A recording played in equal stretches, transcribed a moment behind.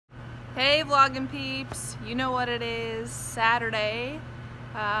Hey vlogging peeps, you know what it is, Saturday,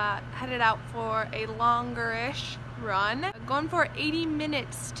 headed out for a longer-ish run. Going for 80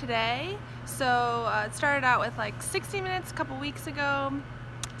 minutes today, so it started out with like 60 minutes a couple weeks ago,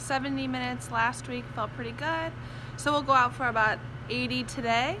 70 minutes last week, felt pretty good. So we'll go out for about 80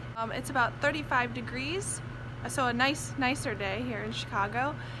 today. It's about 35 degrees, so a nicer day here in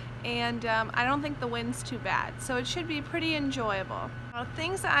Chicago. And I don't think the wind's too bad, so it should be pretty enjoyable.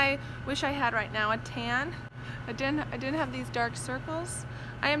 Things I wish I had right now: a tan. I didn't have these dark circles.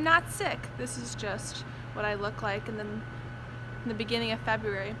 I am not sick. This is just what I look like in the beginning of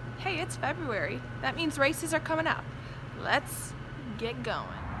February. Hey, it's February. That means races are coming up. Let's get going.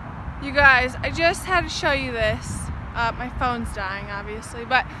 You guys, I just had to show you this. My phone's dying, obviously,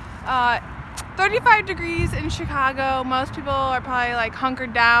 but 35 degrees in Chicago. Most people are probably like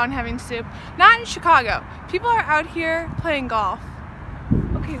hunkered down having soup. Not in Chicago. People are out here playing golf.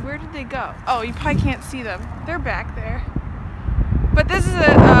 Okay, where did they go? Oh, you probably can't see them. They're back there. But this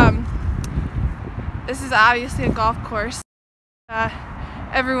is obviously a golf course.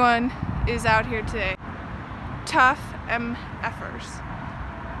 Everyone is out here today. Tough MFers.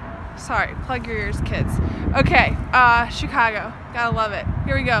 Sorry, plug your ears, kids. Okay, Chicago. Gotta love it.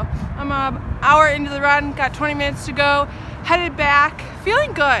 Here we go. I'm an hour into the run, got 20 minutes to go, headed back.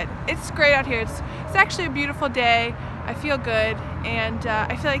 Feeling good. It's great out here. It's actually a beautiful day. I feel good, and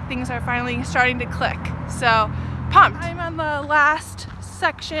I feel like things are finally starting to click. So, pumped. I'm on the last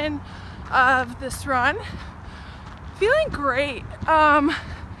section of this run. Feeling great.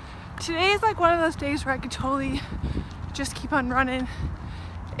 Today is like one of those days where I could totally just keep on running.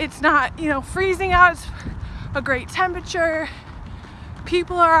 It's not, freezing out. It's a great temperature.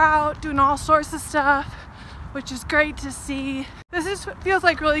 People are out doing all sorts of stuff, which is great to see. This feels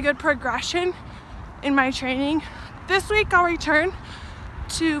like really good progression in my training. This week I'll return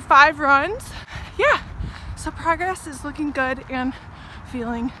to 5 runs. Yeah, so progress is looking good and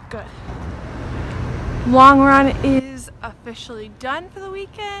feeling good. Long run is officially done for the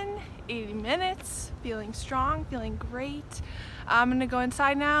weekend. 80 minutes, feeling strong, feeling great. I'm gonna go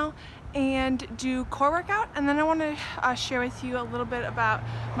inside now and do core workout, and then I want to share with you a little bit about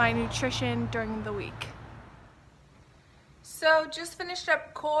my nutrition during the week. So just finished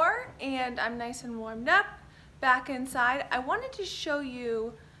up core and I'm nice and warmed up. Back inside, I wanted to show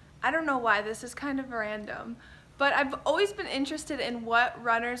you, I don't know why, this is kind of random, but I've always been interested in what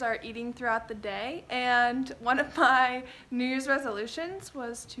runners are eating throughout the day, and one of my New Year's resolutions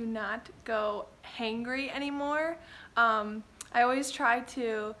was to not go hangry anymore. I always try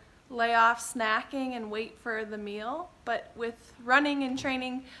to lay off snacking and wait for the meal, but with running and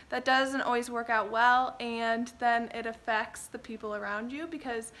training, that doesn't always work out well, and then it affects the people around you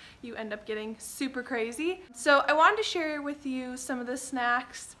because you end up getting super crazy. So I wanted to share with you some of the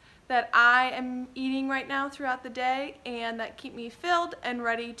snacks that I am eating right now throughout the day and that keep me filled and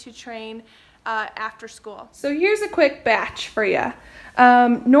ready to train after school. So here's a quick batch for you.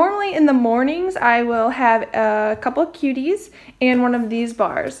 Normally in the mornings I will have a couple of cuties and one of these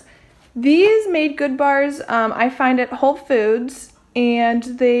bars. These Made Good bars I find at Whole Foods, and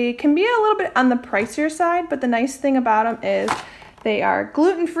they can be a little bit on the pricier side, but the nice thing about them is they are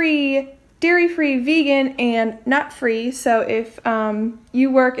gluten-free, dairy-free, vegan, and nut-free. So if you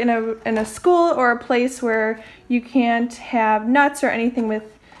work in a school or a place where you can't have nuts or anything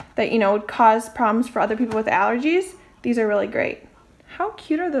that would cause problems for other people with allergies, these are really great. How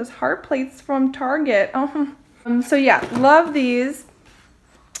cute are those heart plates from Target? So yeah, love these.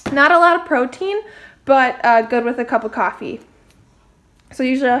 Not a lot of protein, but good with a cup of coffee. So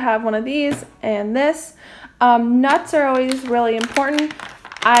usually I'll have one of these and this. Nuts are always really important.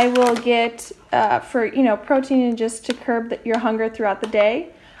 I will get for protein and just to curb your hunger throughout the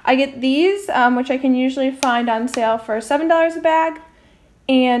day. I get these, which I can usually find on sale for $7 a bag,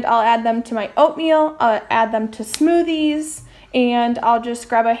 and I'll add them to my oatmeal. I'll add them to smoothies, and I'll just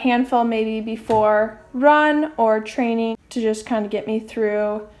grab a handful maybe before run or training to just kind of get me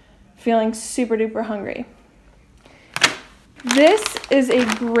through feeling super duper hungry. This is a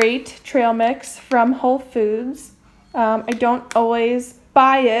great trail mix from Whole Foods. I don't always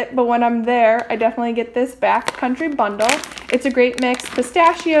buy it, but when I'm there, I definitely get this backcountry bundle. It's a great mix: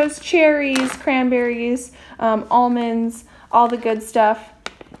 pistachios, cherries, cranberries, almonds, all the good stuff.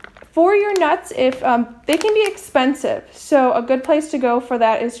 For your nuts, if they can be expensive, so a good place to go for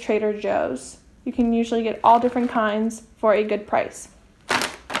that is Trader Joe's. You can usually get all different kinds for a good price.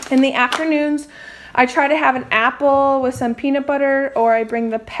 In the afternoons, I try to have an apple with some peanut butter, or I bring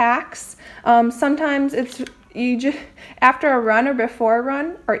the packs. Sometimes after a run or before a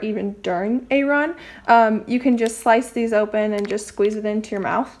run, or even during a run, you can just slice these open and just squeeze it into your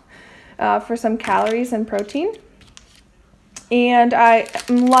mouth. for some calories and protein. And I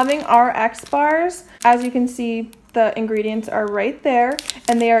am loving our X bars. As you can see, the ingredients are right there,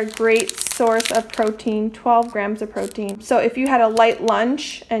 and they are a great source of protein, 12 grams of protein. So if you had a light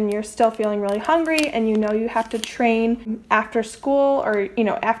lunch and you're still feeling really hungry and you know you have to train after school or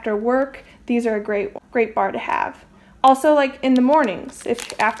after work, these are a great bar to have. Also, like in the mornings,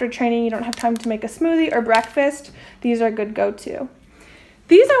 if after training you don't have time to make a smoothie or breakfast, these are a good go-to.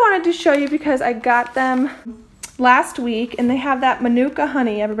 These I wanted to show you because I got them last week, and they have that Manuka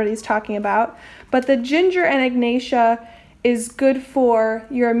honey everybody's talking about, but the ginger and ignatia is good for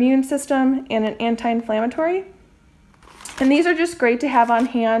your immune system and an anti-inflammatory. And these are just great to have on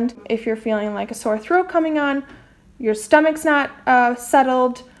hand if you're feeling like a sore throat coming on, your stomach's not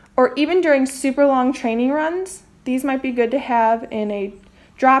settled, or even during super long training runs. These might be good to have in a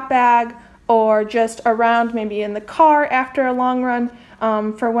drop bag or just around, maybe in the car after a long run,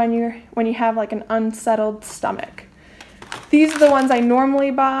 for when you have like an unsettled stomach. These are the ones I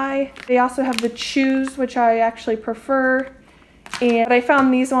normally buy. They also have the chews, which I actually prefer, and I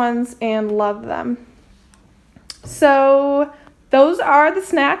found these ones and love them. So those are the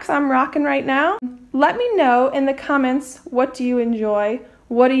snacks I'm rocking right now. Let me know in the comments, what do you enjoy?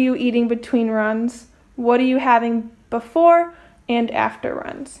 What are you eating between runs? What are you having before and after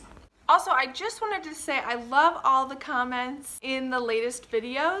runs? Also, I just wanted to say I love all the comments in the latest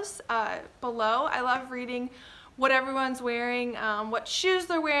videos below. I love reading what everyone's wearing, what shoes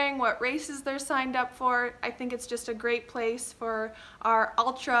they're wearing, what races they're signed up for. I think it's just a great place for our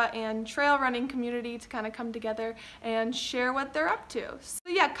ultra and trail running community to kind of come together and share what they're up to. So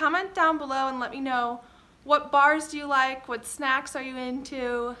yeah, comment down below and let me know, what bars do you like, what snacks are you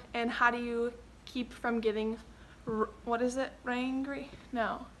into, and how do you keep from getting, what is it, rangry?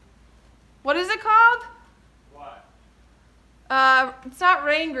 No. What is it called? What? It's not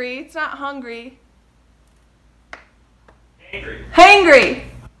rangry, it's not hungry. Hangry. Hangry!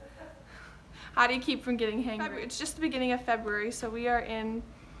 How do you keep from getting hangry? It's just the beginning of February, so we are in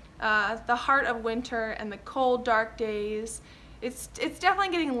the heart of winter and the cold, dark days. It's definitely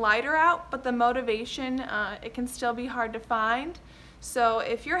getting lighter out, but the motivation, it can still be hard to find. So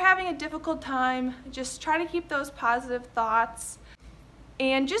if you're having a difficult time, just try to keep those positive thoughts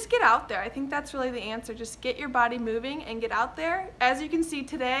and just get out there. I think that's really the answer. Just get your body moving and get out there. As you can see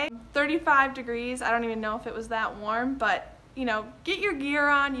today, 35 degrees. I don't even know if it was that warm, but get your gear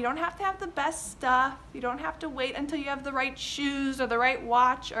on. You don't have to have the best stuff. You don't have to wait until you have the right shoes or the right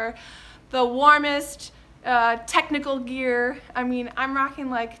watch or the warmest technical gear. I mean, I'm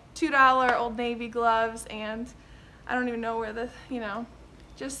rocking like $2 Old Navy gloves, and I don't even know where the,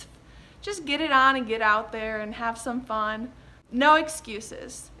 just get it on and get out there and have some fun. No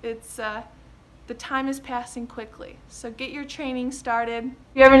excuses. It's the time is passing quickly, so get your training started. If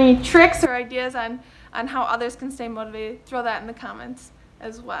you have any tricks or ideas on how others can stay motivated, throw that in the comments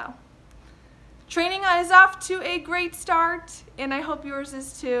as well. Training is off to a great start, and I hope yours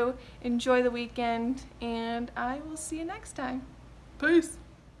is too. Enjoy the weekend, and I will see you next time. Peace.